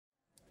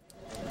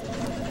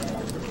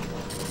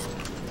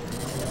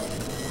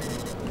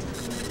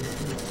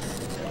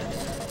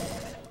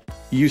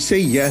you say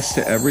yes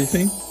to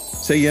everything.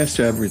 Say yes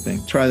to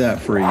everything. Try that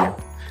for a year.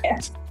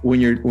 When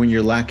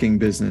you're lacking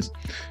business,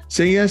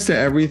 say yes to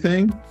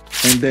everything,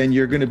 and then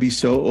you're going to be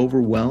so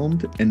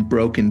overwhelmed and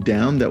broken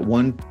down that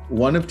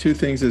one of two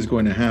things is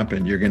going to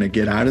happen. You're going to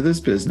get out of this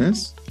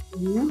business,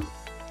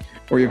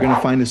 or you're going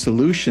to find a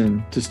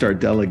solution to start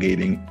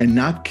delegating and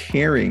not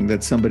caring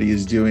that somebody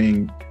is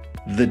doing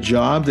the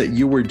job that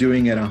you were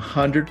doing at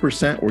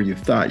 100% or you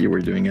thought you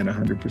were doing at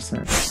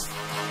 100%.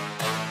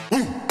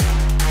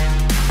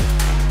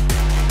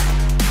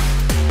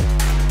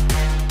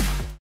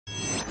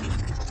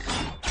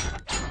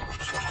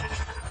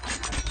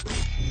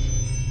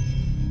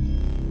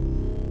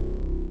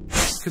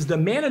 Because the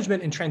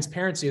management and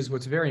transparency is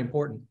what's very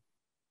important.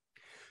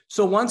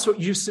 So once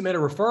you submit a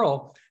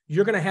referral,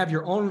 you're going to have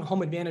your own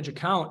Home Advantage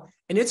account,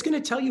 and it's going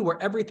to tell you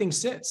where everything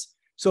sits.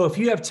 So if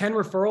you have 10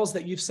 referrals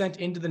that you've sent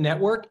into the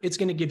network, it's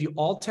going to give you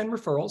all 10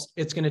 referrals.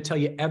 It's going to tell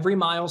you every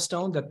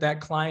milestone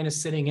that client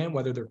is sitting in,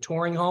 whether they're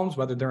touring homes,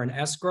 whether they're in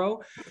escrow.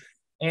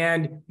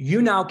 And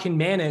you now can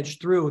manage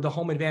through the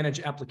Home Advantage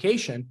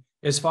application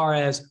as far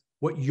as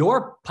what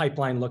your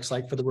pipeline looks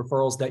like for the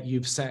referrals that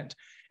you've sent.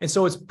 And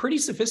so it's pretty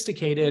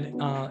sophisticated,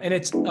 and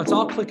it's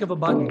all click of a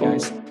button,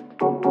 guys.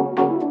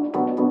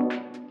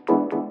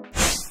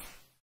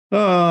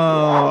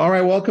 All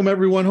right, welcome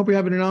everyone. Hope you're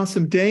having an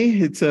awesome day.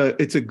 It's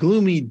a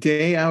gloomy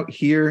day out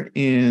here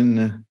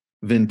in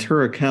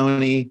Ventura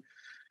County.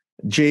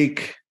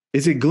 Jake,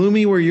 is it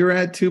gloomy where you're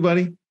at too,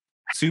 buddy?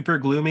 Super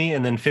gloomy,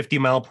 and then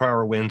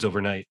 50-mile-per-hour winds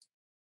overnight.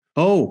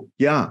 Oh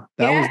yeah,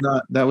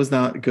 that was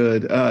not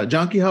good.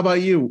 Janki, how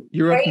about you?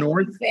 You're up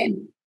north.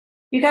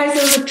 You guys,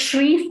 there was a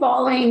tree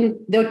falling.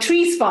 There were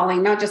trees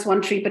falling, not just one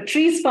tree, but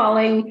trees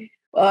falling.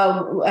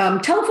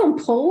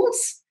 Telephone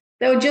poles.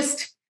 They were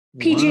just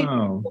PG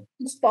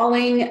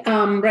falling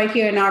right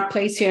here in our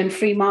place here in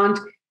Fremont.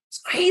 It's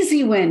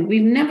crazy wind.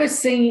 We've never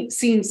seen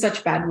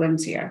such bad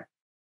winds here.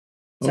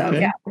 So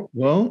okay. Yeah,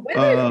 well,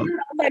 we're not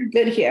that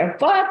good here,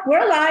 but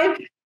we're alive.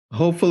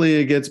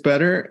 Hopefully it gets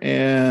better.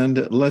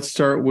 And let's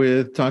start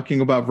with talking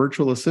about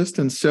virtual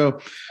assistants. So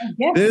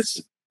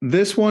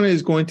This one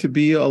is going to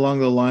be along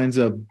the lines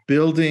of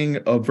building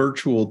a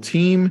virtual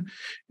team,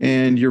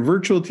 and your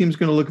virtual team is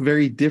going to look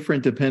very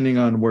different depending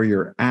on where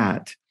you're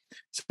at.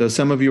 So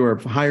some of you are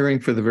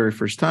hiring for the very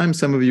first time.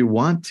 Some of you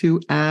want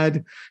to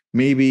add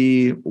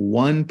maybe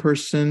one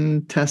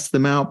person, test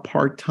them out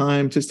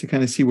part-time just to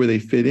kind of see where they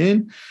fit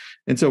in.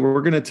 And so we're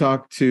going to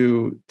talk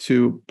to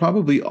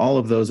probably all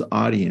of those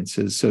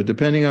audiences. So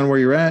depending on where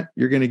you're at,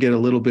 you're going to get a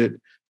little bit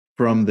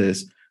from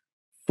this.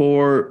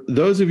 For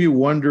those of you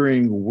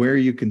wondering where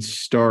you can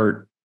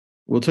start,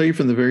 we'll tell you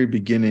from the very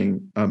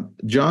beginning.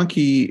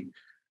 Janki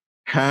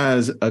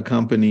has a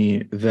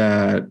company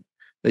that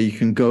you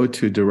can go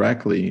to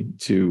directly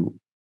to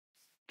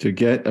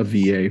get a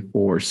VA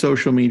for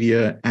social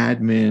media,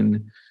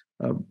 admin,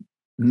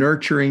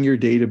 nurturing your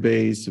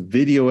database,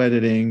 video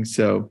editing.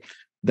 So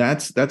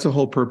that's a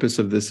whole purpose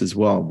of this as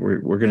well.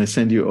 We're going to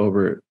send you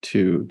over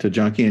to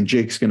Janki, and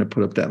Jake's going to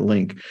put up that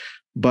link.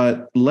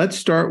 But let's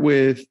start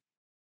with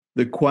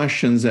the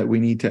questions that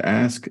we need to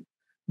ask.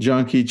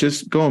 Janki,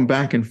 just going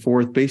back and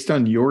forth based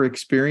on your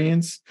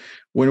experience,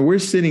 when we're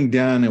sitting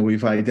down and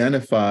we've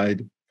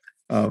identified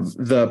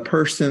the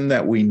person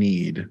that we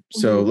need.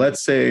 So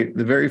let's say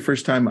the very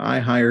first time I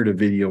hired a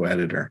video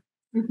editor,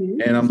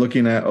 and I'm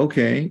looking at,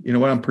 okay, you know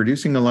what, I'm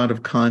producing a lot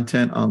of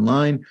content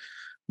online,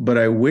 but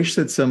I wish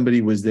that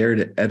somebody was there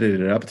to edit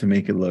it up to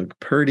make it look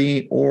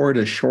pretty, or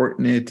to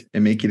shorten it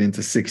and make it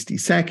into 60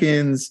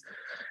 seconds.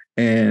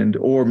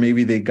 Or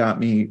maybe they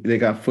got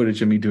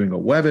footage of me doing a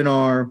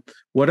webinar,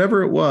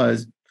 whatever it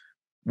was.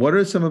 What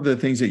are some of the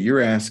things that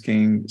you're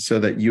asking so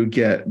that you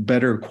get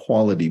better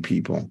quality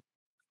people?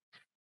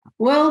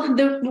 Well,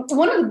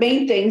 one of the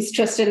main things,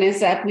 Tristan, is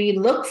that we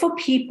look for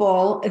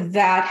people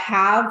that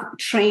have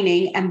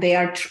training, and they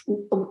are.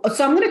 So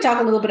I'm going to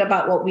talk a little bit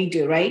about what we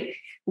do, right?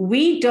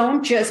 We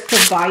don't just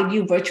provide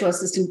you virtual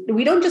assistant.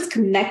 We don't just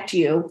connect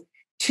you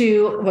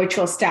to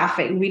virtual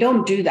staffing. We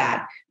don't do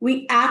that.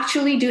 We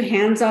actually do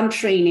hands-on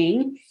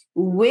training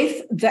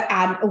with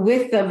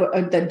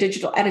the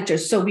digital editor.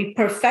 So we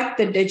perfect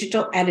the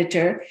digital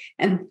editor.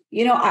 And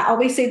I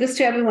always say this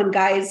to everyone,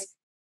 guys,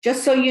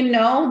 just so you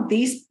know,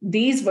 these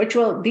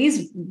digital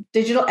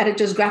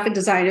editors, graphic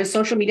designers,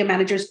 social media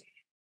managers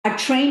are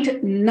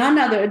trained none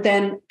other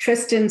than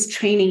Tristan's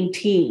training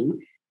team.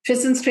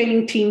 Tristan's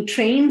training team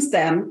trains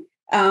them.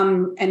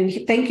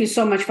 And thank you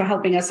so much for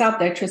helping us out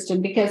there,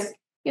 Tristan, because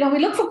we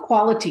look for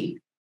quality,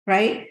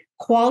 right?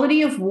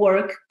 Quality of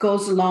work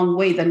goes a long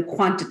way than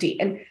quantity.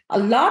 And a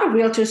lot of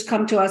realtors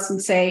come to us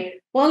and say,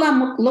 well,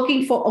 I'm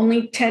looking for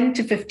only 10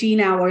 to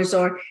 15 hours,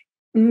 or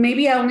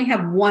maybe I only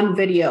have one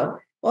video.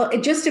 Well,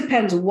 it just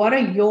depends. What are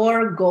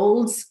your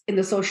goals in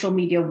the social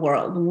media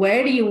world?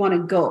 Where do you want to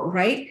go,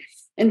 right?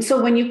 And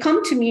so when you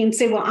come to me and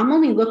say, well, I'm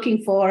only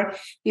looking for,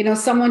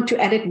 someone to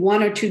edit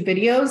one or two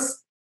videos,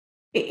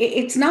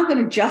 it's not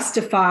going to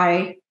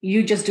justify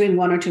you just doing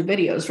one or two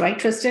videos, right,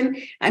 Tristan?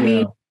 I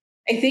mean,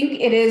 I think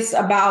it is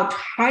about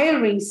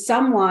hiring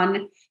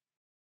someone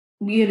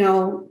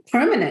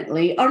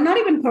permanently, or not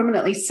even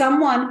permanently,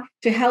 someone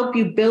to help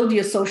you build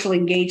your social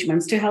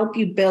engagements, to help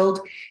you build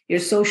your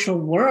social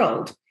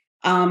world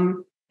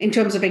in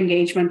terms of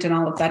engagement and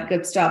all of that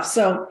good stuff.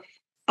 So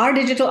our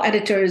digital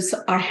editors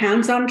are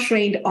hands-on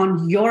trained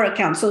on your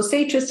account. So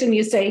say, Tristan,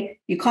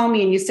 you call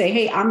me and you say,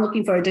 hey, I'm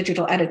looking for a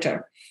digital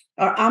editor,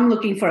 or I'm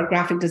looking for a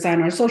graphic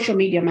designer, a social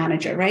media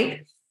manager,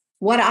 right?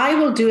 What I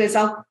will do is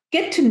I'll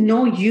get to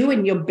know you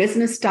and your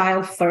business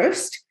style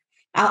first.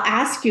 I'll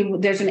ask you,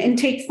 there's an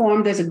intake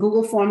form, there's a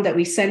Google form that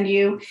we send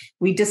you.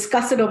 We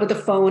discuss it over the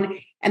phone,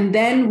 and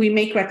then we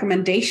make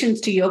recommendations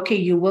to you. Okay,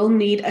 you will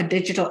need a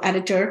digital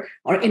editor,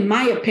 or in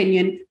my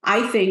opinion,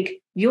 I think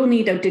you'll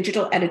need a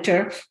digital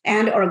editor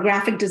or a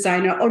graphic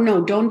designer, or no,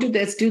 don't do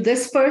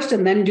this first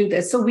and then do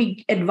this. So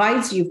we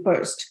advise you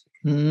first.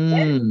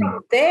 Then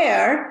from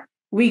there,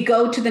 we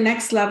go to the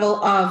next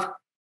level of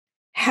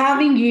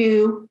having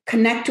you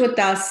connect with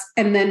us.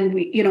 And then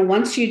we,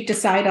 once you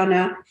decide on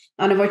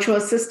a virtual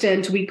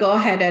assistant, we go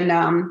ahead and,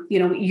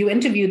 you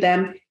interview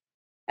them.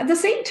 At the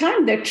same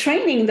time, they're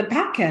training the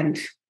back end,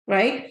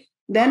 right?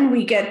 Then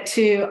we get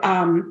to,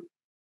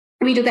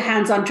 we do the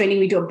hands-on training.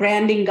 We do a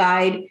branding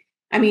guide.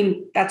 I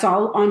mean, that's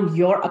all on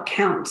your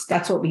accounts.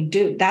 That's what we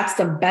do. That's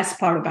the best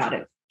part about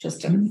it,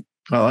 Tristan.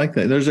 I like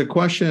that. There's a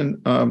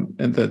question and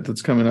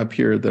that's coming up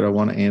here that I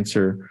want to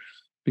answer,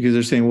 because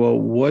they're saying, well,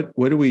 what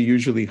do we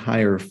usually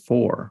hire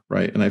for,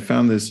 right? And I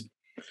found this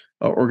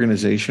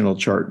organizational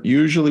chart.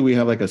 Usually we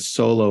have like a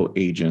solo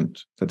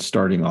agent that's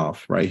starting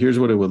off, right? Here's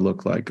what it would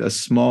look like. A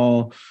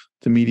small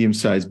to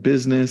medium-sized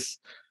business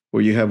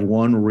where you have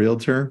one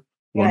realtor,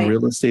 one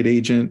real estate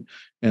agent,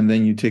 and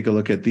then you take a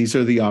look at, these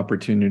are the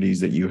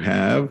opportunities that you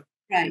have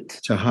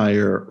to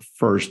hire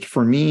first.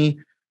 For me,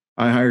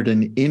 I hired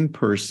an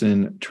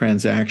in-person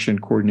transaction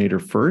coordinator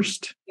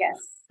first. Yes.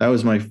 That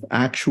was my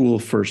actual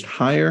first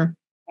hire.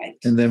 Right.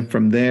 And then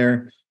from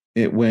there,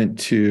 it went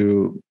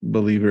to,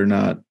 believe it or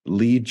not,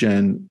 lead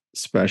gen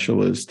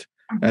specialist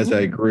as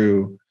I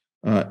grew,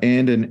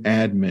 and an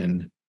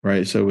admin,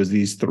 right? So it was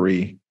these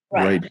three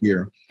right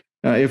here.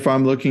 If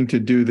I'm looking to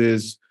do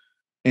this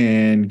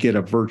and get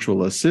a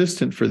virtual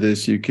assistant for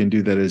this, you can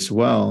do that as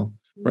well,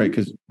 right?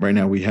 Because right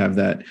now we have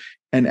that.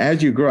 And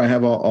as you grow, I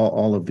have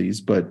all of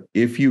these. But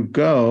if you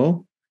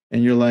go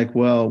and you're like,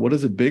 well, what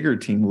does a bigger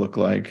team look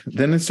like?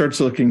 Then it starts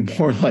looking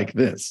more like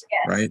this,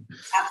 right?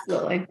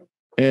 Absolutely.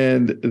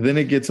 And then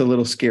it gets a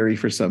little scary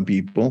for some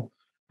people,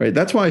 right?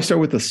 That's why I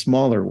start with a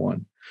smaller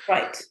one.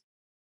 Right.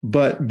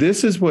 But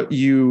this is what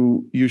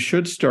you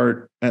should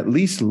start at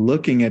least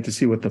looking at to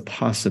see what the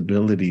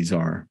possibilities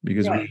are,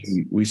 because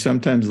we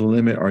sometimes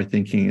limit our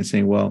thinking and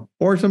saying, well,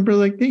 or some people are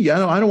like, hey,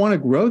 I don't want to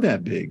grow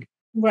that big.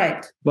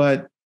 Right.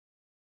 But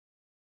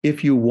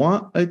if you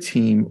want a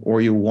team or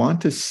you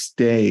want to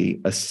stay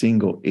a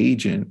single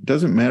agent,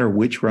 doesn't matter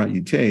which route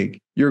you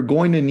take, you're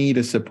going to need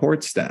a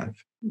support staff.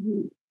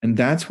 Mm-hmm. And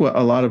that's what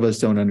a lot of us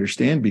don't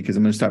understand, because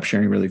I'm going to stop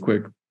sharing really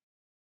quick.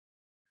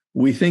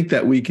 We think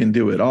that we can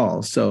do it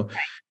all. So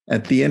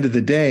at the end of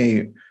the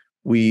day,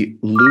 we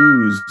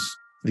lose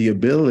the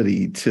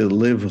ability to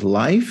live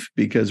life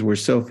because we're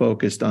so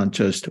focused on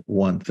just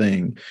one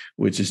thing,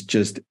 which is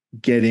just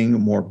getting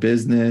more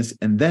business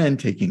and then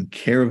taking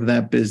care of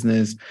that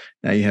business.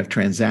 Now you have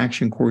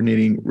transaction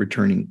coordinating,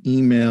 returning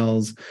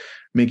emails,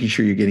 making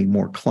sure you're getting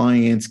more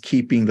clients,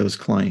 keeping those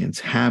clients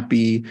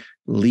happy,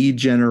 lead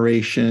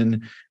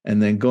generation,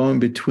 and then going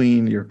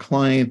between your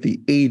client,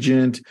 the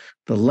agent,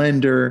 the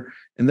lender.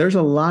 And there's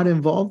a lot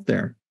involved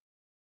there.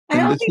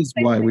 And this is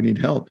why we need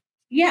help.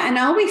 Yeah. And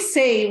I always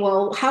say,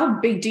 well, how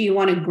big do you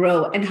want to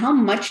grow? And how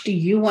much do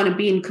you want to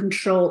be in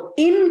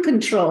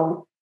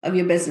control of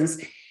your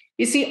business?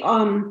 You see,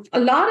 a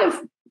lot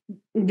of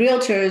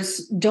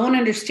realtors don't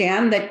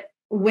understand that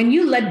when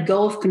you let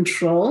go of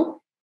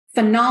control,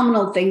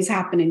 phenomenal things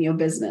happen in your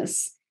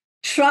business.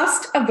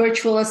 Trust a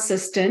virtual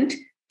assistant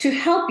to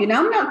help you.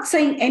 Now, I'm not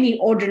saying any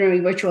ordinary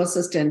virtual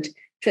assistant,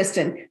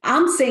 Tristan.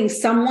 I'm saying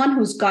someone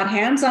who's got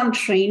hands-on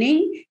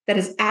training that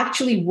is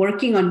actually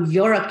working on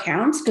your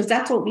accounts, because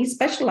that's what we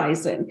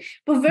specialize in.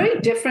 We're very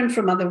different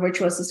from other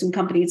virtual assistant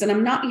companies. And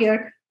I'm not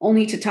here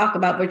only to talk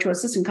about virtual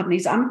assistant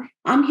companies.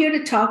 I'm here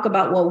to talk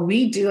about what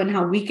we do and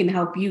how we can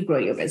help you grow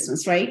your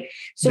business, right?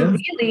 So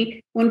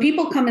really, when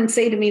people come and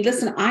say to me,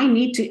 listen, I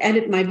need to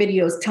edit my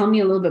videos, tell me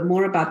a little bit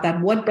more about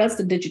that. What does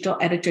the digital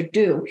editor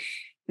do?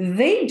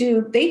 They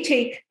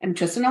take, and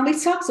Tristan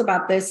always talks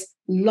about this,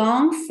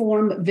 long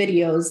form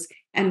videos.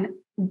 And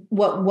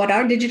what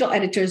our digital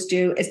editors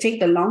do is take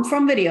the long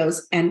form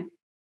videos and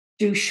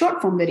do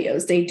short form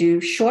videos. They do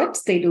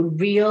shorts, they do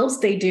reels,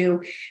 they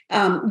do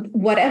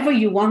whatever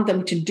you want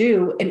them to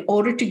do in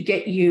order to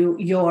get you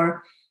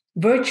your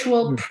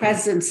virtual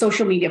presence,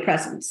 social media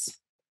presence.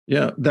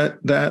 Yeah,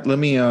 that let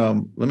me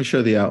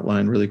show the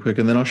outline really quick,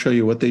 and then I'll show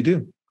you what they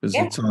do, because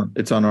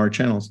it's on our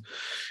channels.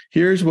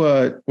 Here's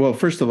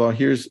first of all,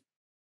 here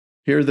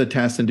are the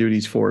tasks and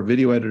duties for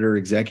video editor,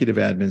 executive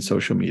admin,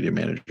 social media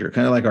manager,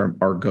 kind of like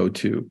our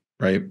go-to,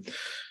 right?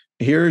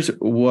 here's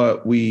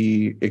what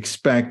we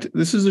expect.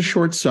 This is a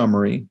short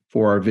summary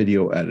for our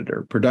video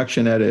editor: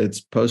 production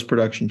edits,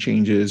 post-production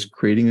changes,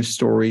 creating a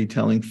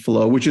storytelling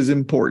flow, which is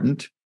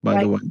important,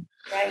 by the way.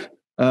 Right.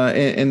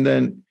 And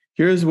then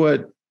here's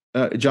what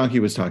Janki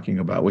was talking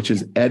about, which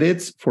is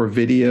edits for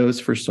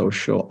videos for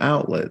social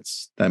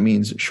outlets. That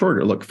means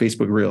shorter. Look,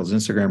 Facebook Reels,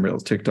 Instagram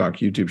Reels, TikTok,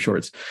 YouTube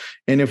Shorts.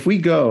 And if we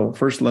go,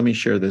 first, let me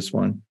share this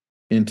one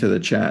into the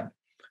chat.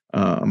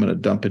 I'm going to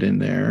dump it in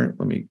there.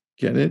 Let me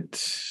get it.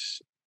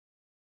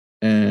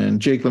 And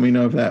Jake, let me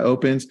know if that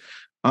opens.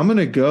 I'm going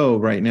to go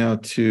right now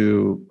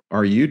to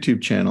our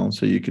YouTube channel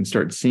so you can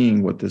start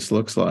seeing what this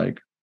looks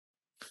like.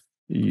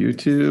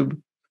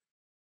 YouTube.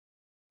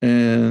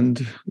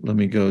 And let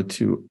me go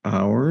to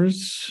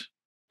ours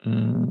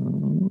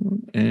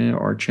and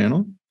our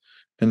channel,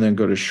 and then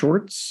go to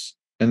shorts.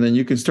 And then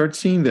you can start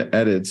seeing the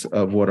edits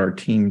of what our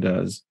team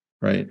does,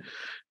 right?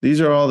 These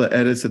are all the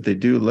edits that they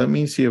do. Let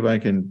me see if I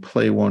can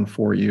play one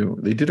for you.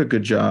 They did a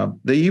good job.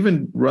 They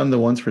even run the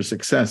ones for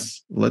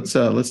success. Let's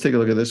take a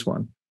look at this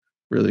one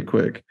really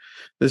quick.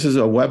 This is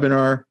a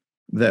webinar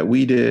that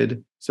we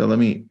did. So let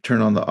me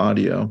turn on the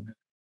audio.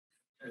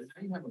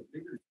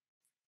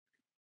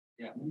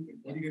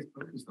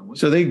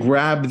 So they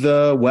grab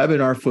the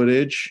webinar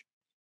footage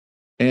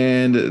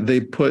and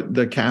they put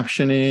the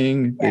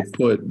captioning, they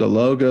put the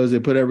logos, they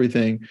put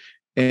everything.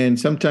 And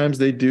sometimes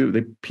they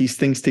piece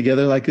things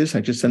together like this.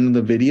 I just send them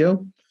the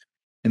video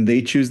and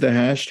they choose the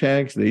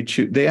hashtags.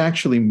 They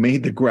actually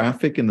made the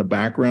graphic in the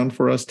background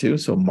for us too.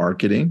 So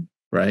marketing,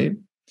 right?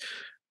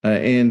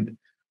 And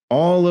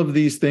all of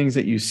these things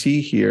that you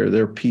see here,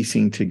 they're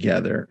piecing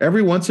together.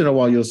 Every once in a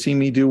while, you'll see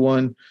me do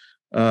one.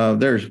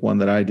 There's one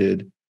that I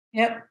did.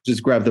 Yep.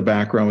 Just grab the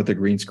background with the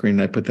green screen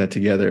and I put that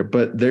together.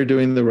 But they're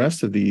doing the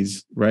rest of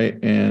these, right?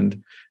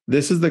 And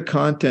this is the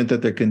content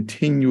that they're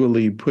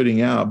continually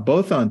putting out,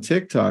 both on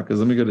TikTok, because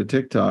let me go to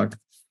TikTok,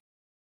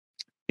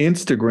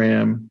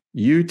 Instagram,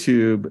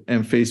 YouTube,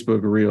 and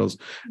Facebook Reels.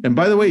 And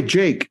by the way,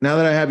 Jake, now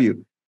that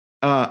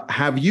I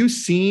have you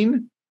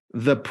seen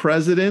the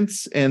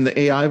presidents and the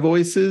AI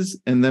voices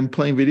and them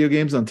playing video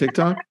games on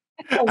TikTok?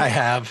 I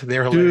have.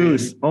 They're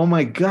hilarious. Dude, oh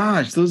my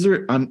gosh, those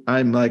are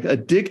I'm like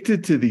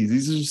addicted to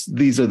these.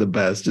 These are the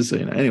best. Just so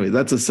you know. Anyway,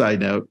 that's a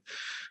side note.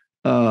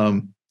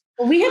 Well,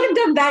 we haven't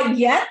done that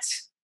yet.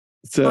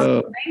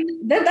 So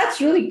that's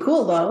really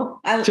cool, though.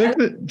 Check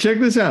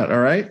this out.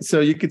 All right, so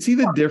you can see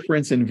the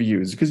difference in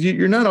views because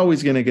you're not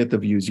always going to get the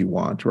views you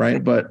want,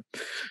 right? But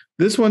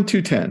this one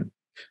 210.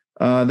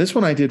 This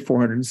one I did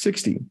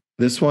 460.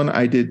 This one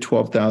I did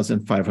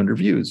 12,500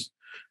 views.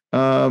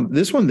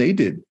 This one they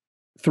did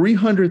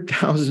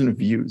 300,000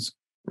 views,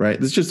 right?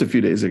 This is just a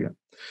few days ago.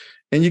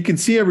 And you can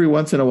see every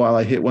once in a while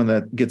I hit one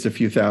that gets a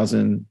few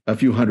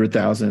hundred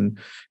thousand.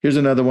 Here's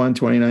another one,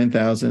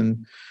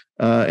 29,000.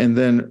 And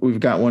then we've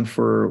got one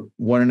for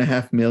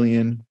 1.5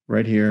 million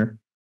right here,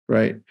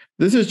 right?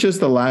 This is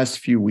just the last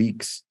few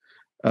weeks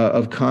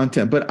of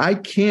content, but I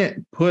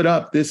can't put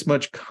up this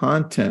much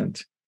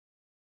content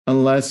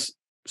unless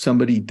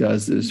somebody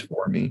does this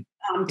for me.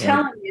 I'm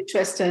telling you,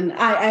 Tristan,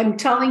 I'm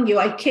telling you,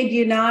 I kid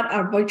you not,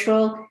 our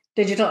virtual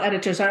digital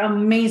editors are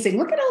amazing.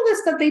 Look at all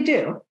this that they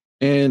do.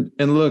 And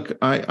look,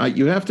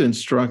 you have to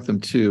instruct them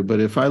too. But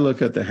if I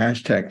look at the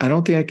hashtag, I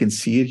don't think I can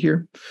see it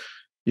here.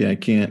 Yeah, I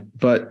can't.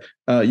 But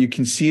you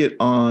can see it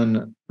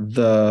on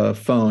the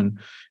phone.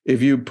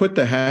 If you put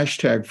the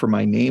hashtag for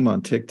my name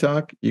on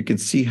TikTok, you can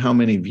see how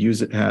many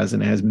views it has.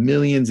 And it has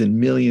millions and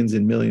millions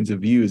and millions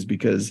of views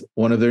because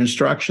one of their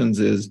instructions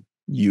is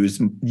use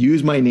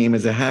my name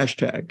as a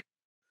hashtag.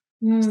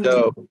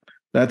 So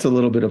that's a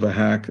little bit of a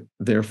hack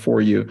there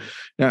for you.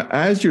 Now,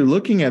 as you're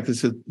looking at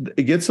this,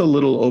 it gets a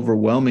little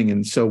overwhelming.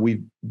 And so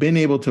we've been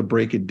able to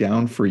break it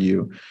down for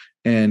you.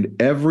 And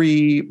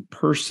every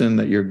person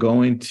that you're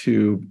going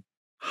to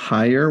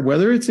hire,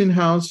 whether it's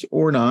in-house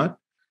or not,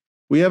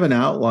 we have an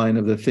outline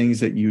of the things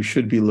that you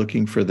should be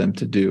looking for them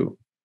to do,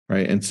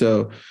 right? And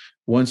so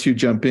once you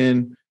jump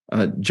in,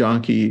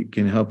 Janki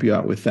can help you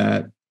out with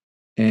that.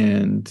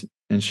 And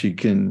she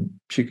can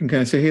kind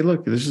of say, hey,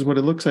 look, this is what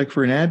it looks like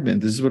for an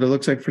admin. This is what it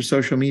looks like for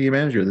social media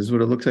manager. This is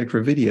what it looks like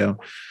for video.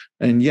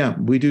 And yeah,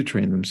 we do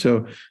train them.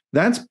 So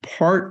that's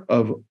part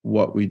of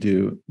what we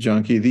do,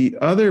 Janki. The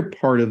other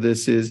part of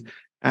this is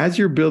as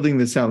you're building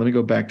this out, let me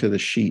go back to the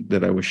sheet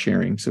that I was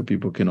sharing so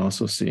people can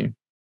also see.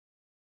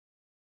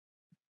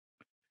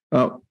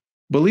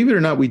 Believe it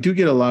or not, we do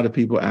get a lot of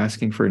people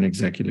asking for an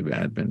executive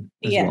admin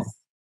as well.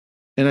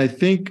 And I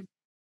think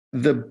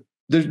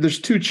there's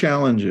two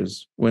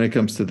challenges when it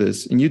comes to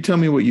this. And you tell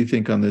me what you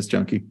think on this,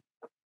 Janki.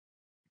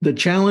 The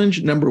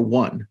challenge number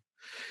one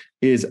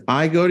is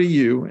I go to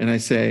you and I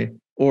say,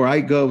 or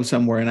I go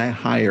somewhere and I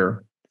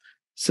hire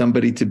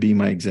somebody to be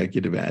my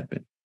executive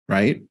admin,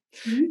 right?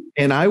 Mm-hmm.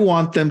 And I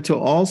want them to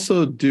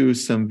also do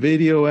some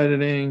video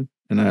editing.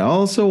 And I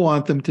also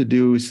want them to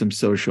do some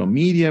social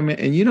media.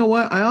 And you know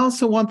what? I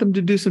also want them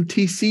to do some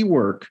TC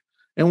work.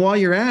 And while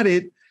you're at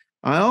it,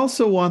 I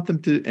also want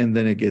them to, and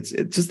then it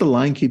just the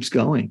line keeps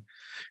going.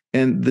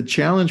 And the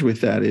challenge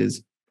with that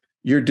is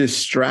you're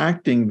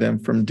distracting them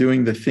from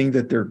doing the thing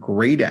that they're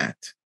great at.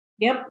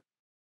 Yep.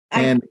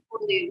 And I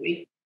totally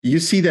agree. You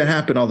see that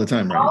happen all the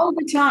time, right? All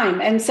the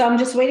time. And so I'm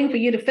just waiting for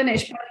you to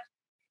finish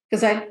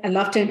because I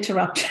love to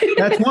interrupt.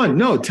 That's one.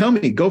 No, tell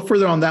me. Go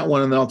further on that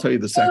one, and then I'll tell you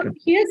the second.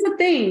 Here's the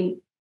thing.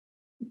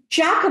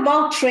 Jack of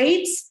all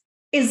trades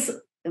is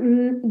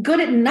good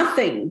at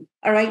nothing.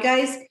 All right,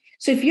 guys.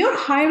 So if you're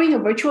hiring a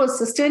virtual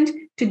assistant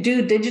to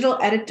do digital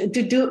edit,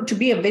 to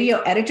be a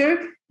video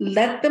editor,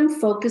 let them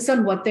focus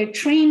on what they're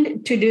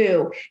trained to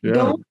do. Yeah.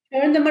 Don't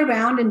turn them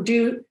around and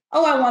do,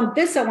 oh, I want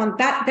this, I want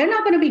that. They're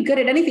not going to be good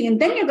at anything. And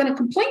then you're going to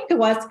complain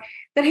to us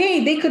that,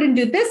 hey, they couldn't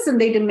do this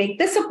and they didn't make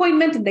this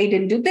appointment and they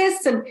didn't do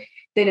this and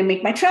they didn't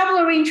make my travel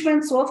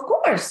arrangements. Well, of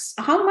course,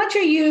 how much are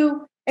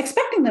you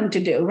expecting them to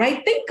do,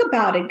 right? Think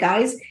about it,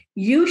 guys.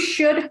 You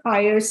should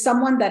hire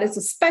someone that is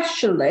a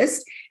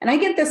specialist. And I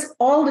get this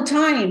all the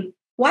time.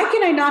 Why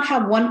can I not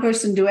have one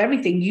person do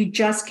everything? You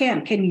just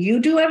can't. Can you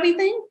do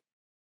everything?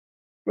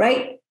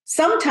 Right?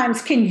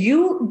 Sometimes, can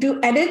you do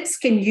edits?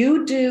 Can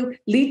you do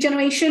lead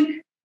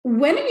generation?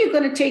 When are you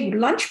going to take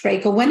lunch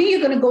break? Or when are you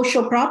going to go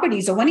show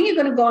properties? Or when are you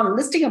going to go on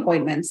listing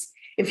appointments?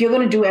 If you're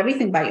going to do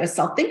everything by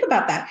yourself, think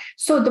about that.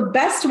 So the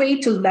best way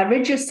to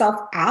leverage yourself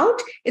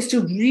out is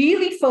to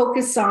really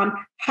focus on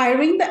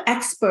hiring the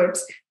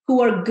experts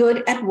who are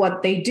good at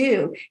what they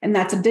do. And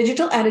that's a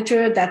digital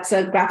editor, that's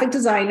a graphic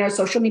designer,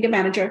 social media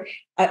manager,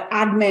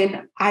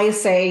 admin,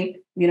 ISA,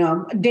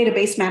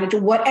 database manager,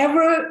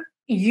 whatever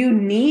you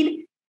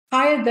need,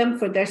 hire them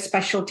for their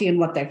specialty and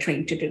what they're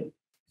trained to do.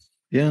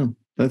 Yeah,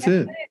 that's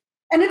it.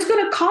 And it's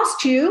going to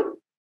cost you,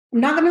 I'm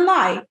not going to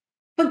lie,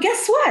 but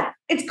guess what?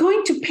 It's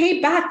going to pay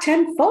back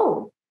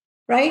tenfold,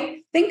 right?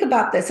 Think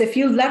about this. If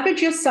you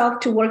leverage yourself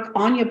to work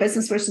on your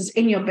business versus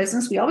in your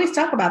business, we always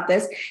talk about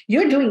this.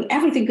 You're doing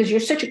everything because you're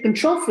such a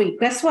control freak.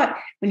 Guess what?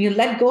 When you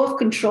let go of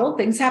control,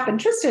 things happen.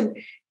 Tristan,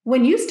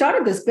 when you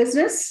started this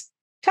business,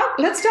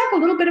 let's talk a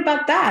little bit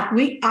about that.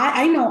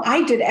 I know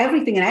I did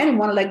everything and I didn't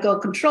want to let go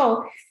of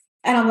control.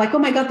 And I'm like, oh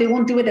my God, they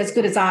won't do it as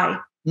good as I.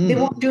 They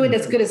won't do it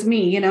as good as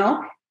me,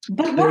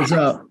 But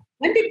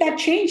when did that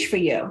change for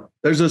you?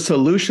 There's a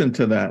solution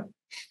to that.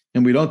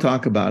 And we don't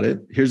talk about it.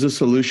 Here's a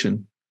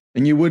solution.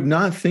 And you would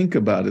not think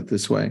about it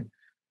this way.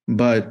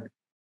 But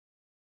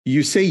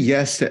you say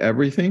yes to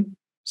everything.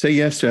 Say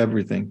yes to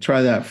everything.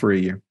 Try that for a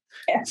year.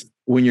 Yes.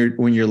 When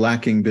you're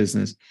lacking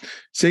business.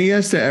 Say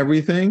yes to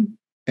everything.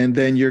 And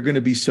then you're going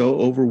to be so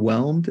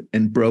overwhelmed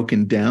and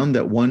broken down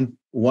that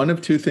one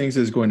of two things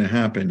is going to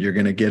happen. You're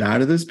going to get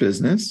out of this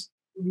business.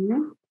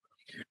 Mm-hmm.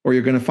 Or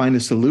you're going to find a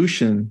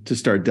solution to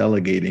start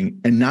delegating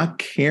and not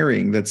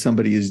caring that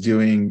somebody is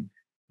doing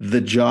the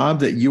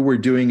job that you were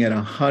doing at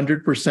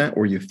 100%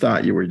 or you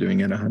thought you were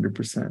doing at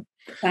 100%.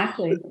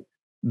 Exactly.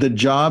 The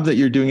job that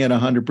you're doing at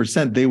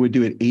 100%, they would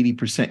do at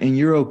 80%. And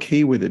you're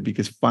okay with it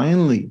because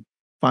finally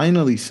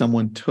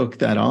someone took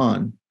that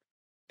on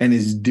and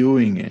is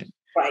doing it.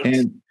 Right.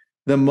 And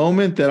the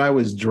moment that I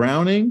was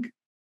drowning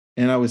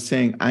and I was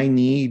saying, I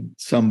need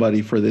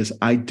somebody for this,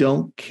 I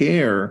don't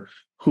care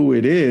who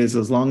it is,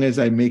 as long as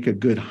I make a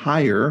good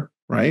hire,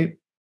 right?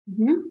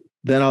 Mm-hmm.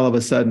 Then all of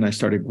a sudden I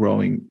started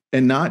growing,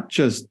 and not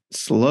just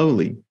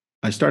slowly,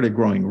 I started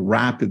growing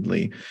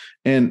rapidly.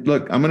 And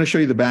look, I'm going to show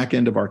you the back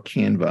end of our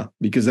Canva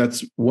because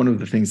that's one of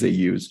the things they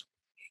use.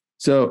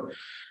 So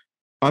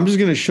I'm just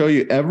going to show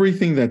you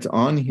everything that's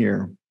on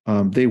here.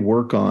 They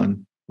work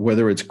on,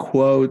 whether it's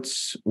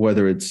quotes,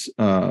 whether it's,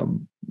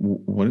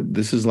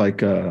 this is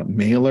like a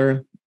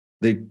mailer.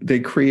 They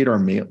create our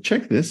mail.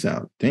 Check this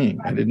out. Dang,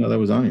 I didn't know that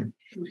was on here.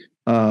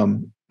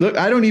 Look,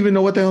 I don't even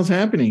know what the hell's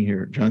happening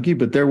here, Janki,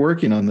 but they're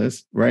working on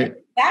this, right?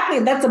 Exactly.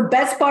 That's the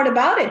best part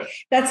about it.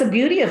 That's the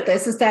beauty of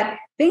this, is that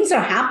things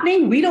are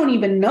happening. We don't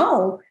even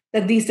know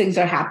that these things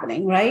are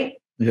happening,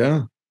 right?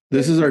 Yeah.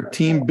 This is our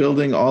team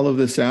building all of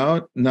this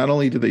out. Not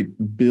only do they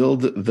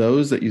build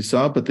those that you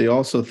saw, but they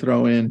also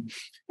throw in.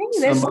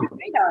 There's Mark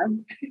Radar.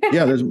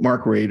 Yeah, there's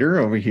Mark Rader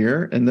over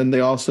here. And then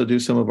they also do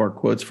some of our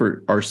quotes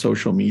for our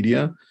social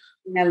media.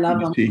 I love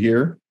them. See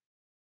here.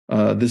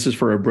 This is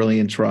for a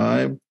brilliant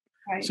tribe.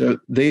 Right. So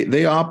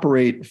they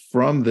operate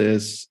from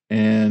this,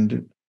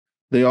 and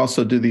they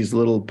also do these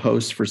little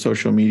posts for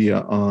social media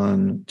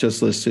on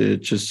just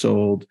listed, just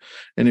sold.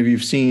 And if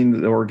you've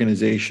seen the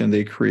organization,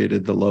 they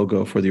created the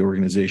logo for the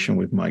organization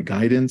with my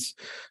guidance.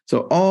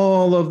 So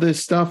all of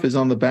this stuff is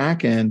on the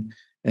back end,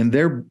 and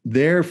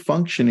they're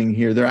functioning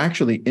here. They're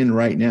actually in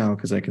right now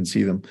because I can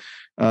see them.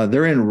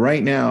 They're in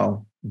right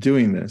now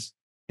doing this.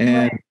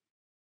 And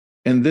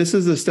this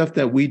is the stuff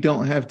that we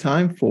don't have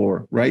time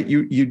for, right?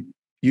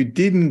 You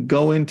didn't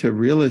go into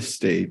real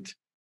estate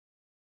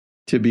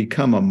to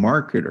become a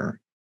marketer.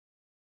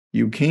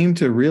 You came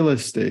to real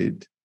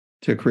estate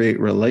to create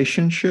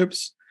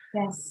relationships,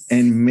 yes,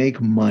 and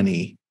make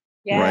money,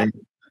 right?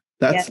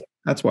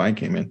 That's why I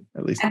came in,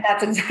 at least. And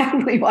that's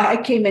exactly why I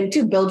came in,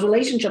 to build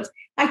relationships.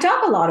 I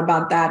talk a lot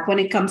about that when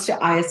it comes to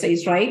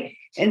ISAs, right?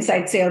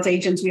 Inside sales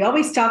agents. We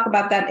always talk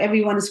about that.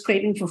 Everyone is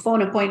craving for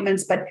phone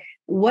appointments, but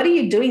what are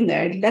you doing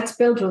there? Let's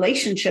build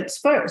relationships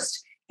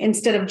first.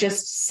 instead of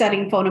just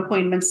setting phone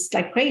appointments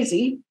like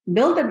crazy.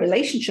 Build a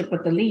relationship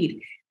with the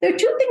lead. There are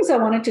two things I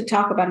wanted to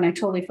talk about, and I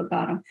totally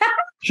forgot them.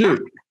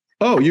 Shoot.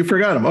 Oh, you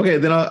forgot them. Okay,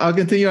 then I'll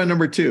continue on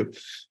number 2.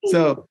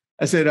 So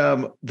I said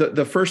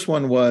the first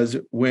one was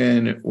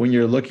when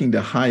you're looking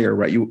to hire,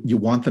 right? You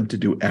want them to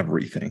do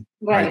everything,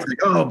 right? It's like,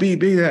 oh, be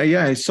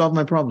yeah, I solved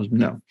my problems.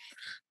 No,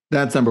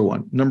 that's number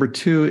 1. Number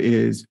 2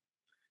 is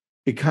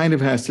it kind of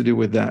has to do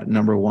with that.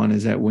 Number 1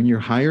 is that when you're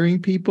hiring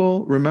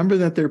people, remember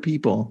that they're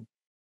people.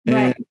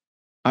 And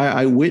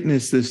I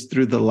witnessed this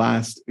through the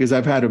last, because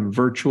I've had a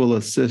virtual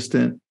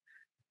assistant,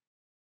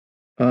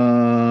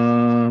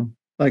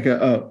 like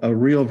a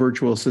real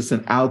virtual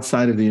assistant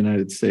outside of the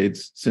United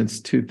States since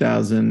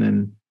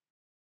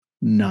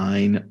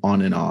 2009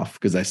 on and off,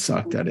 because I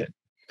sucked at it.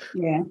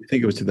 Yeah. I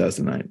think it was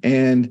 2009.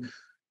 And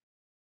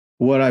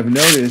what I've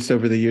noticed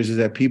over the years is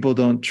that people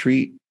don't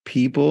treat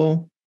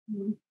people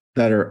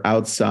that are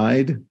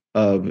outside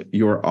of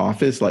your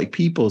office like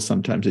people.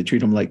 Sometimes they treat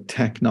them like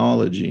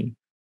technology,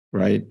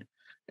 right?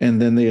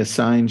 And then they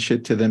assign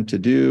shit to them to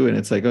do, and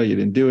it's like, oh, you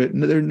didn't do it.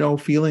 And there are no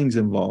feelings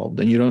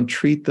involved, and you don't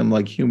treat them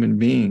like human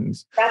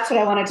beings. That's what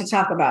I wanted to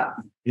talk about.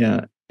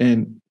 Yeah,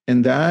 and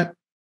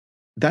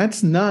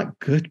that's not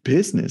good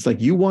business.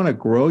 Like, you want to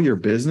grow your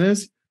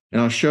business,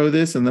 and I'll show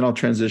this, and then I'll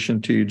transition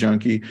to you,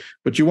 Janki.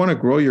 But you want to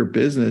grow your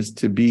business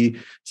to be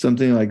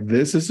something like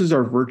this. This is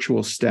our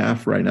virtual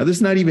staff right now. This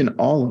is not even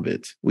all of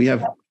it. We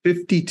have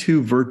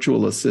 52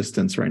 virtual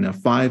assistants right now,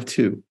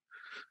 52.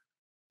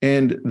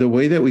 And the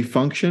way that we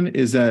function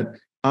is that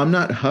I'm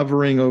not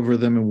hovering over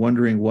them and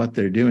wondering what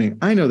they're doing.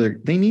 I know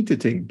they need to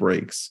take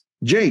breaks.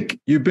 Jake,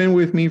 you've been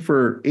with me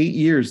for 8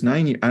 years,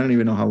 9 years. I don't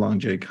even know how long,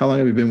 Jake. How long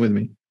have you been with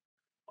me?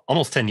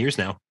 Almost 10 years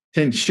now.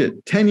 10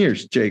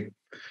 years, Jake.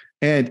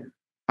 And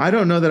I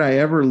don't know that I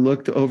ever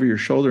looked over your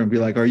shoulder and be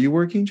like, are you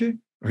working, Jake?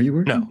 Are you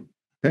working? No.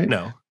 Okay.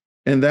 No.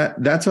 And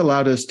that's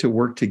allowed us to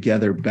work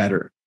together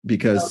better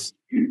because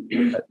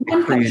it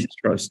creates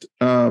trust.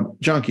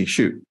 Janki,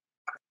 shoot.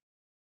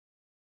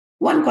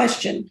 One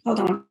question. Hold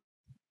on.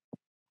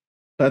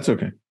 That's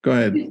okay. Go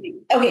ahead.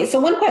 Okay, so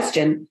one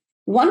question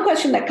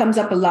that comes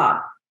up a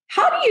lot.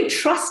 How do you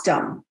trust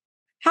them?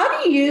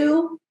 How do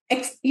you,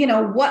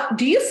 what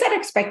do you set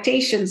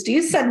expectations? Do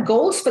you set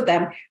goals for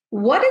them?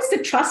 What is the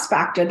trust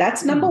factor?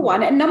 That's number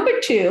 1. And number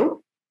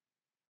 2,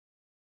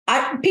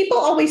 realtors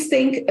always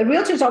think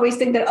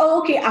that,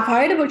 oh, okay, I've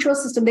hired a virtual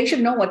assistant. They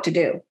should know what to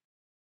do.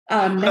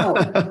 No,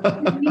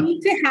 you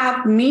need to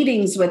have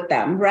meetings with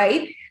them,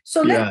 right?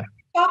 So let's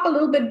talk a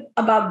little bit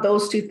about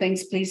those 2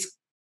 things, please.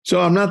 So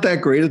I'm not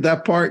that great at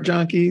that part,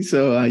 Janki.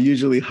 So I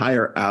usually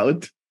hire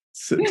out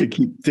to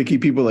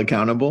keep people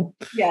accountable.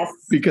 Yes.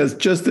 Because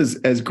just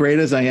as great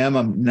as I am,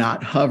 I'm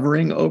not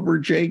hovering over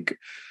Jake.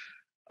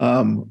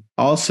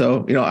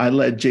 Also, I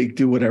let Jake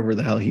do whatever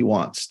the hell he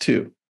wants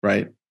too,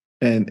 right?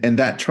 And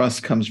that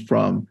trust comes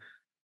from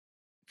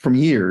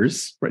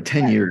years, right?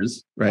 10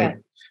 years, right?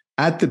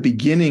 At the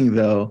beginning,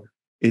 though,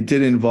 it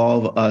did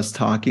involve us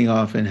talking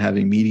often,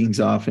 having meetings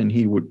often.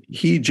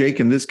 Jake,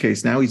 in this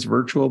case, now he's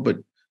virtual, but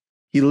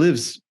he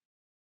lives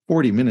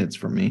 40 minutes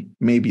from me,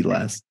 maybe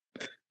less.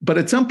 But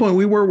at some point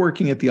we were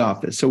working at the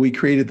office. So we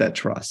created that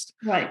trust.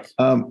 Right.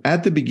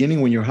 At the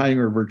beginning, when you're hiring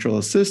a virtual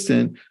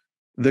assistant,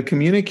 the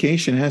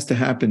communication has to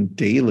happen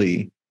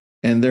daily.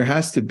 And there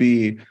has to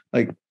be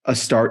like a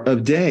start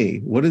of day.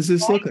 What does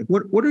this look like?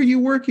 What are you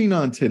working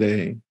on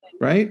today?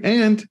 Right.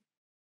 And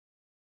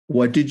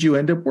what did you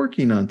end up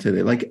working on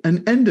today? Like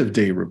an end of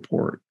day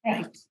report.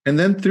 Right. And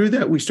then through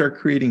that, we start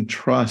creating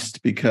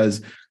trust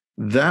because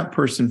that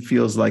person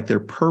feels like they're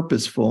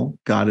purposeful.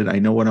 Got it. I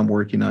know what I'm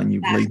working on.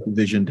 You've laid the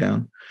vision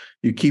down.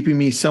 You're keeping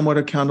me somewhat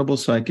accountable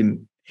so I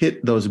can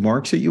hit those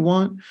marks that you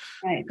want.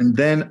 Right. And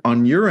then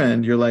on your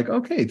end, you're like,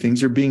 okay,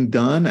 things are being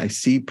done. I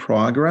see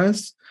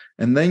progress.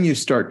 And then you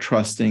start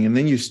trusting. And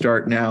then you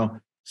start now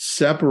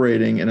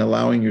separating and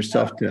allowing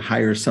yourself to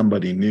hire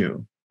somebody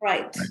new.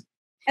 Right.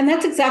 And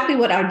that's exactly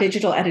what our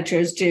digital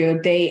editors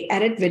do. They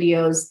edit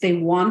videos. They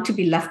want to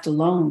be left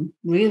alone,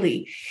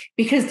 really,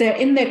 because they're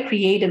in their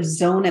creative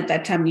zone at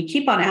that time. You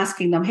keep on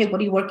asking them, hey, what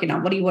are you working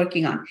on? What are you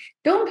working on?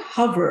 Don't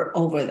hover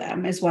over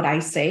them, is what I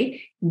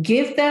say.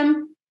 Give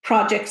them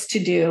projects to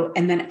do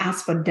and then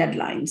ask for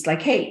deadlines.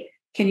 Like, hey,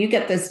 can you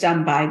get this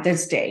done by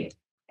this day?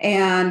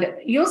 And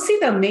you'll see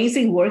the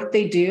amazing work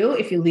they do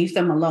if you leave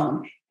them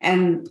alone.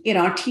 And,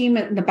 our team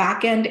in the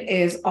back end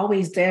is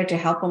always there to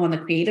help them on the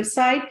creative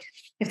side.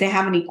 If they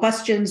have any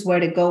questions, where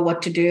to go,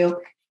 what to do,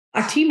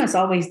 our team is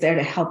always there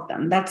to help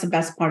them. That's the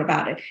best part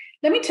about it.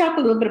 Let me talk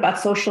a little bit about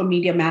social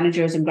media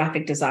managers and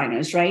graphic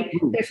designers, right?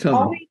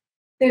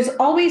 There's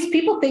always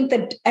people think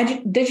that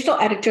digital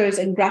editors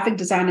and graphic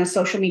designers,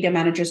 social media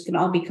managers can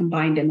all be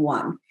combined in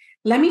one.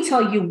 Let me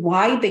tell you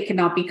why they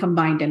cannot be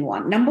combined in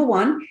one. Number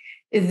one,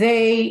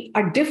 they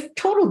are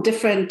total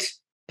different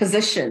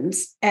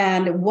positions.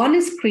 And one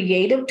is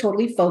creative,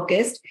 totally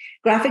focused.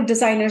 Graphic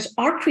designers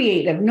are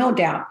creative, no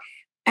doubt,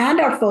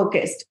 and are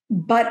focused,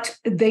 but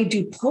they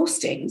do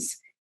postings.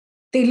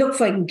 They look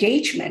for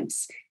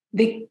engagements.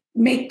 They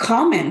make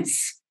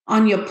comments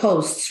on your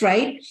posts,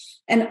 right?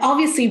 And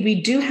obviously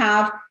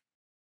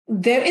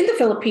they're in the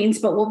Philippines,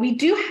 but what we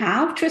do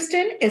have,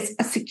 Tristan, is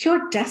a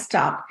secure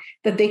desktop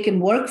that they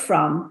can work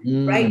from,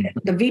 right?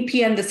 The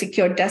VPN, the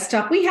secure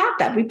desktop, we have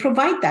that. We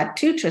provide that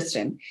too,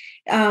 Tristan,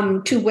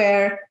 to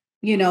where,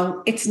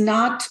 it's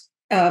not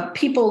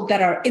people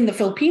that are in the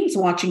Philippines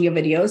watching your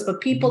videos, but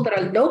people that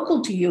are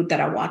local to you that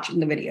are watching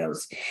the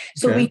videos.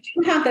 So we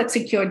do have that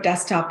secure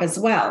desktop as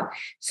well.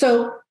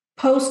 So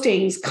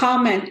postings,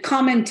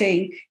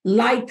 commenting,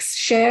 likes,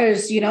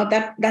 shares,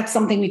 that's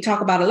something we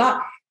talk about a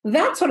lot.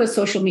 That's what a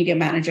social media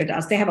manager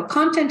does. They have a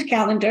content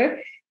calendar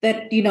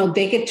that,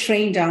 they get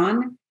trained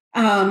on,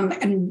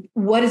 and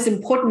what is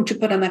important to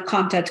put on that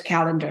content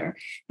calendar.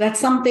 That's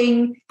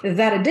something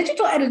that a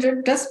digital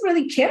editor doesn't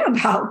really care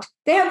about.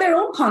 They have their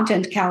own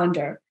content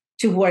calendar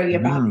to worry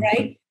about,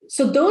 right?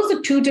 So those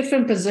are two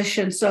different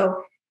positions.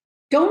 So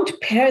don't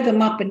pair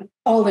them up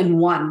all in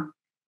one,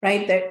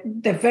 right?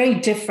 They're very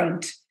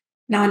different.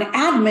 Now, an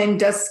admin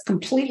does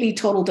completely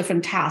total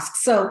different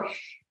tasks. So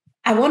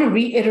I want to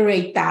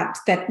reiterate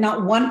that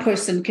not one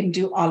person can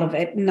do all of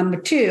it. Number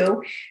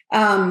two,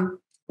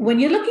 when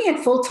you're looking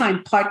at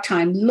full-time,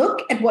 part-time,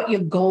 look at what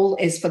your goal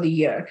is for the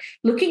year.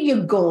 Look at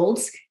your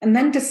goals and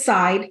then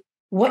decide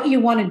what you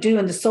want to do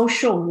in the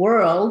social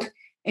world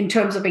in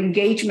terms of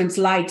engagements,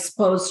 likes,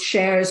 posts,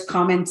 shares,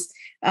 comments,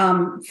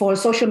 for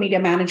social media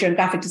manager and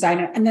graphic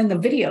designer, and then the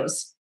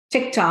videos,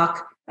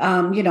 TikTok,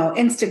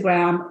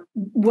 Instagram,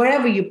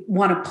 wherever you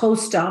want to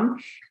post them.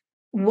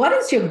 What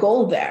is your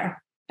goal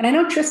there? And I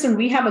know, Tristan,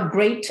 we have a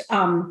great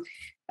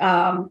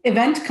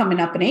event coming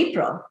up in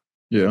April.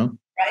 Yeah.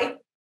 Right?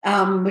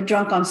 With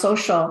Drunk on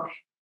Social.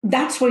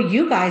 That's where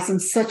you guys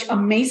and such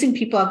amazing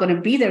people are going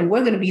to be there.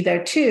 We're going to be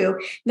there too.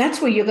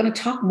 That's where you're going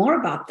to talk more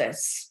about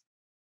this.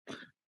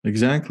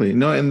 Exactly.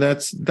 No, and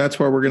that's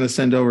why we're going to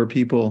send over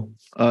people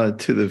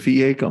to the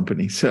VA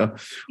company. So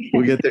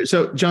we'll get there.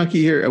 So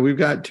Janki, here, we've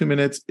got 2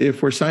 minutes.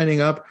 If we're signing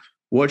up,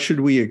 what should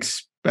we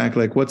expect?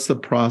 Like, what's the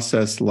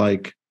process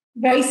like?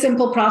 Very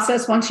simple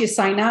process. Once you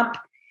sign up,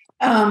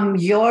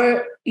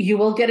 you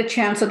will get a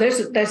chance. So there's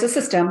a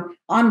system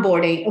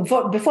onboarding.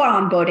 Before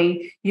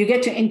onboarding, you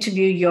get to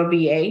interview your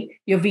VA.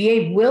 Your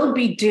VA will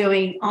be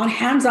doing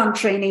hands-on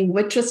training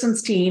with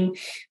Tristan's team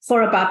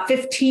for about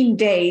 15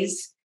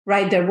 days.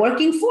 Right? They're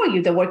working for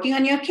you. They're working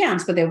on your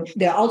accounts, but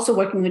they're also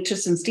working with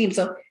Tristan's team.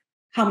 So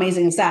how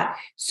amazing is that?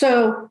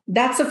 So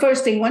that's the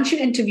first thing. Once you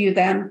interview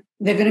them,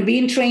 they're going to be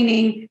in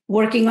training,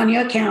 working on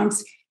your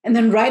accounts, and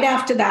then right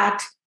after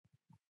that,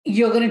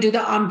 you're going to do the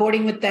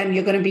onboarding with them.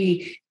 You're going to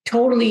be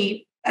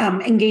totally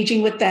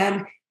engaging with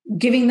them,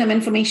 giving them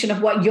information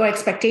of what your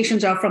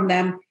expectations are from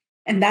them.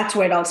 And that's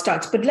where it all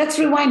starts. But let's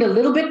rewind a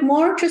little bit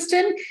more,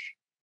 Tristan.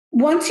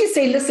 Once you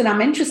say, listen,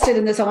 I'm interested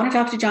in this, I want to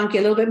talk to Janki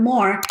a little bit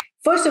more.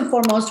 First and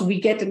foremost, we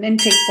get an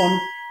intake form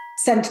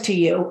sent to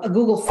you, a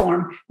Google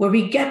form, where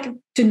we get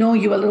to know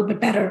you a little bit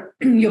better,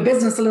 your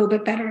business a little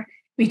bit better.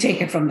 We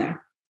take it from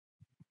there.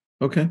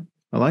 Okay.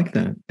 I like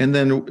that. And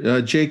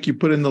then Jake, you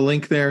put in the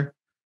link there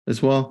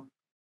as well.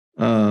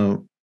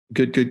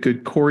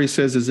 Good. Corey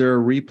says, is there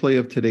a replay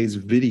of today's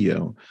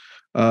video?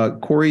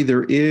 Corey,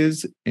 there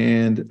is,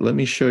 and let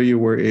me show you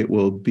where it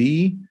will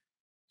be.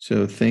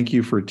 So thank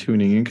you for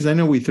tuning in, because I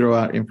know we throw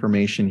out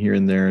information here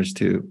and there as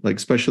to, like,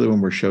 especially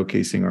when we're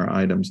showcasing our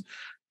items.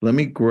 Let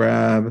me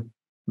grab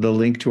the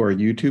link to our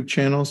YouTube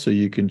channel so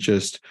you can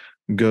just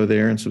go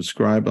there and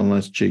subscribe,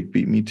 unless Jake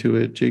beat me to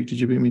it. Jake, did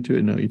you beat me to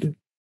it? No, you did.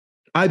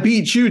 I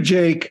beat you,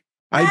 Jake.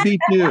 I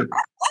beat you.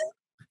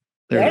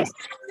 There it is.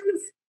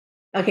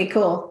 Okay,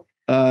 cool.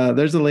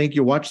 There's the link.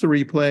 You watch the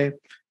replay,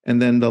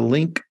 and then the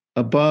link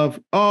above.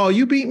 Oh,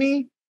 you beat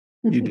me?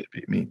 You did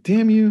beat me.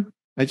 Damn you.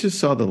 I just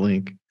saw the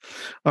link.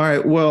 All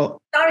right.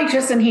 Well, sorry,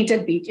 Tristan, he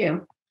did beat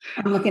you.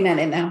 I'm looking at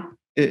it now.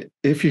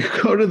 If you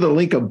go to the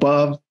link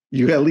above,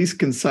 you at least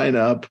can sign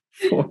up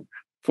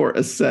for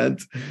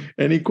Ascent.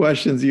 Any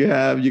questions you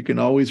have, you can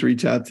always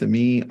reach out to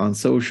me on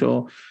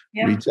social,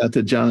 reach out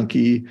to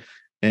Janki.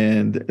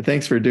 And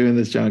thanks for doing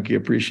this, Janki.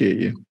 Appreciate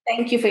you.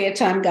 Thank you for your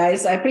time,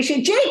 guys. I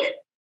appreciate Jake.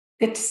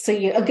 Good to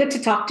see you. Good to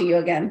talk to you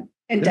again.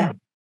 And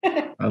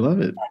I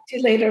love it. Talk to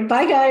you later.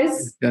 Bye,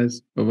 guys.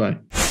 Guys,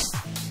 bye-bye.